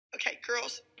Okay,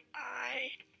 girls,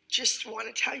 I just want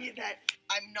to tell you that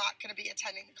I'm not going to be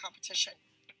attending the competition.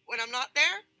 When I'm not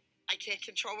there, I can't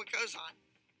control what goes on.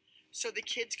 So the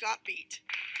kids got beat.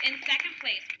 In second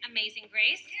place, Amazing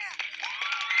Grace. Yeah.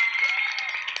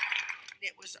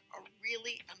 It was a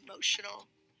really emotional,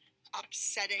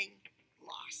 upsetting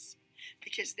loss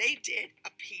because they did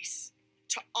a piece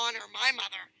to honor my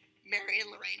mother, Marion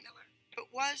Lorraine Miller. But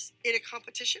was it a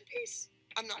competition piece?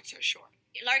 I'm not so sure.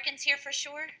 Larkin's here for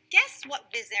sure. Guess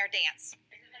what was their dance?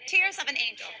 Tears of an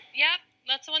Angel. Yep,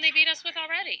 that's the one they beat us with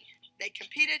already. They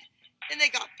competed and they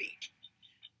got beat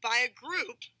by a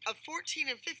group of 14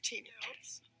 and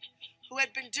 15-year-olds who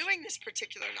had been doing this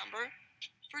particular number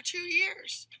for 2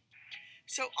 years.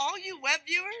 So all you web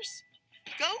viewers,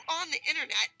 go on the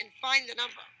internet and find the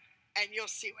number, and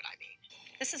you'll see what I mean.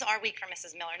 This is our week for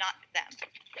Mrs. Miller, not them.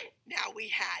 Now we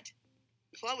had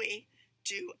Chloe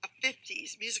do a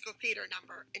 50s musical theater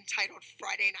number entitled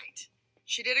Friday Night.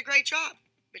 She did a great job,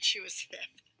 but she was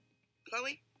 5th.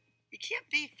 Chloe, you can't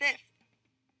be 5th.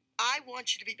 I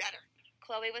want you to be better.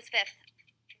 Chloe was 5th,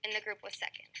 and the group was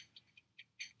 2nd.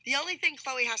 The only thing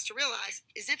Chloe has to realize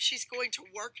is if she's going to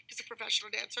work as a professional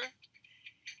dancer,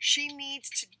 she needs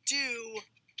to do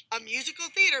a musical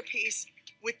theater piece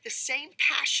with the same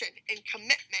passion and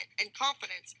commitment and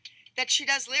confidence that she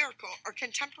does lyrical or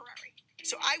contemporary.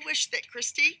 So I wish that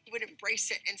Christy would embrace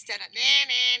it instead of, nah.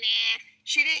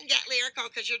 She didn't get lyrical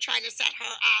because you're trying to set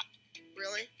her up.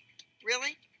 Really?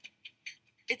 Really?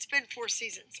 It's been 4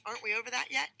 seasons. Aren't we over that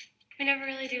yet? We never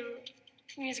really do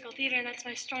musical theater, and that's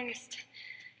my strongest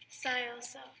style,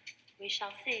 so we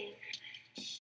shall see.